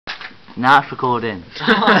Now it's recording.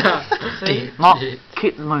 See? Mark,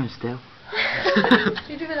 keep the moon still.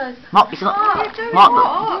 You do realise? Mark, it's not.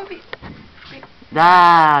 Mark,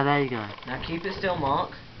 there you go. Now keep it still,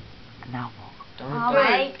 Mark. Now what? Don't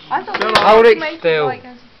Wait. I thought Hold it still.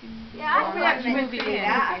 Yeah, I thought you meant to do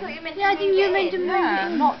that. I thought you meant to Yeah, I think you meant to move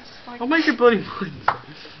it, not like... I'll make a bloody point.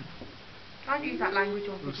 Don't use that language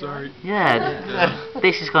on I'm sorry. Yeah.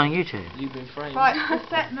 This is going on YouTube. You've been framed. Right,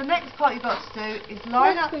 the next part you've got to do is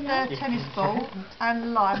line up the tennis ball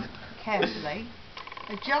and lamp carefully,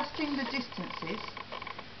 adjusting the distances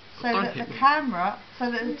so that the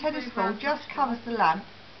tennis ball just covers the lamp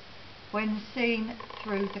when seen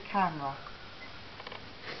through the camera.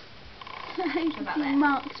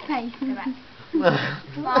 Mark's face.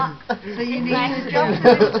 So you need to adjust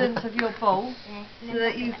the distance of your ball so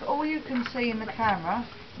that all you can see in the camera,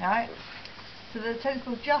 right? So the tennis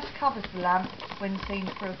ball just covers the lamp when seen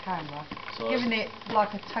through a camera, giving it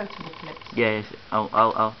like a total eclipse. Yes.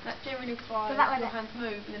 Oh. That's generally fine. So that way your hands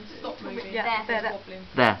move and then stop moving. Yeah, there. Wobbling.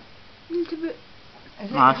 There. Is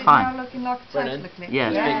it That's fine. now looking like a total eclipse? Yeah.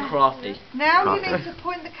 It's been crafty. Now you need to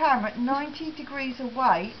point the camera at 90 degrees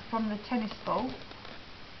away from the tennis ball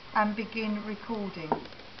and begin recording.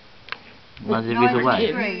 90 degrees away.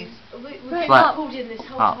 Degrees. We've been Like- recording this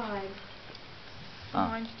whole Oh. time.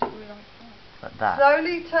 Oh. Like that.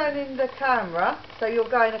 Slowly turning the camera so you're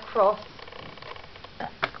going across.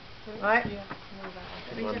 Right?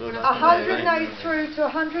 180 through to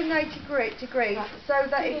 180 degrees so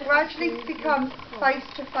that it gradually becomes face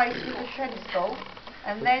to face with the tennis ball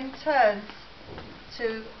and then turns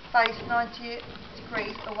to face 90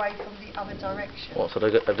 degrees away from the other direction. What? So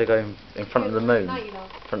they go in front of the moon? In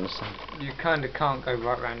front of the sun? You kind of can't go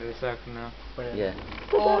right round to the circle now. Yeah.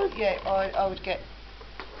 Or, yeah, I would get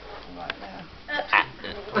right now.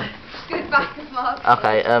 Good back of Mark.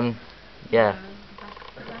 Okay. Yeah.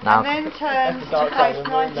 Now. And then turns to face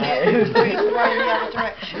 90 degrees away in the other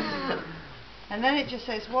direction. And then it just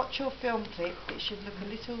says, watch your film clip. It should look a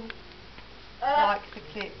little like the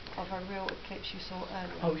clip of a real eclipse you saw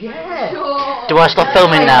earlier. Oh yeah. Sure. Do I stop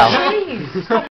filming now?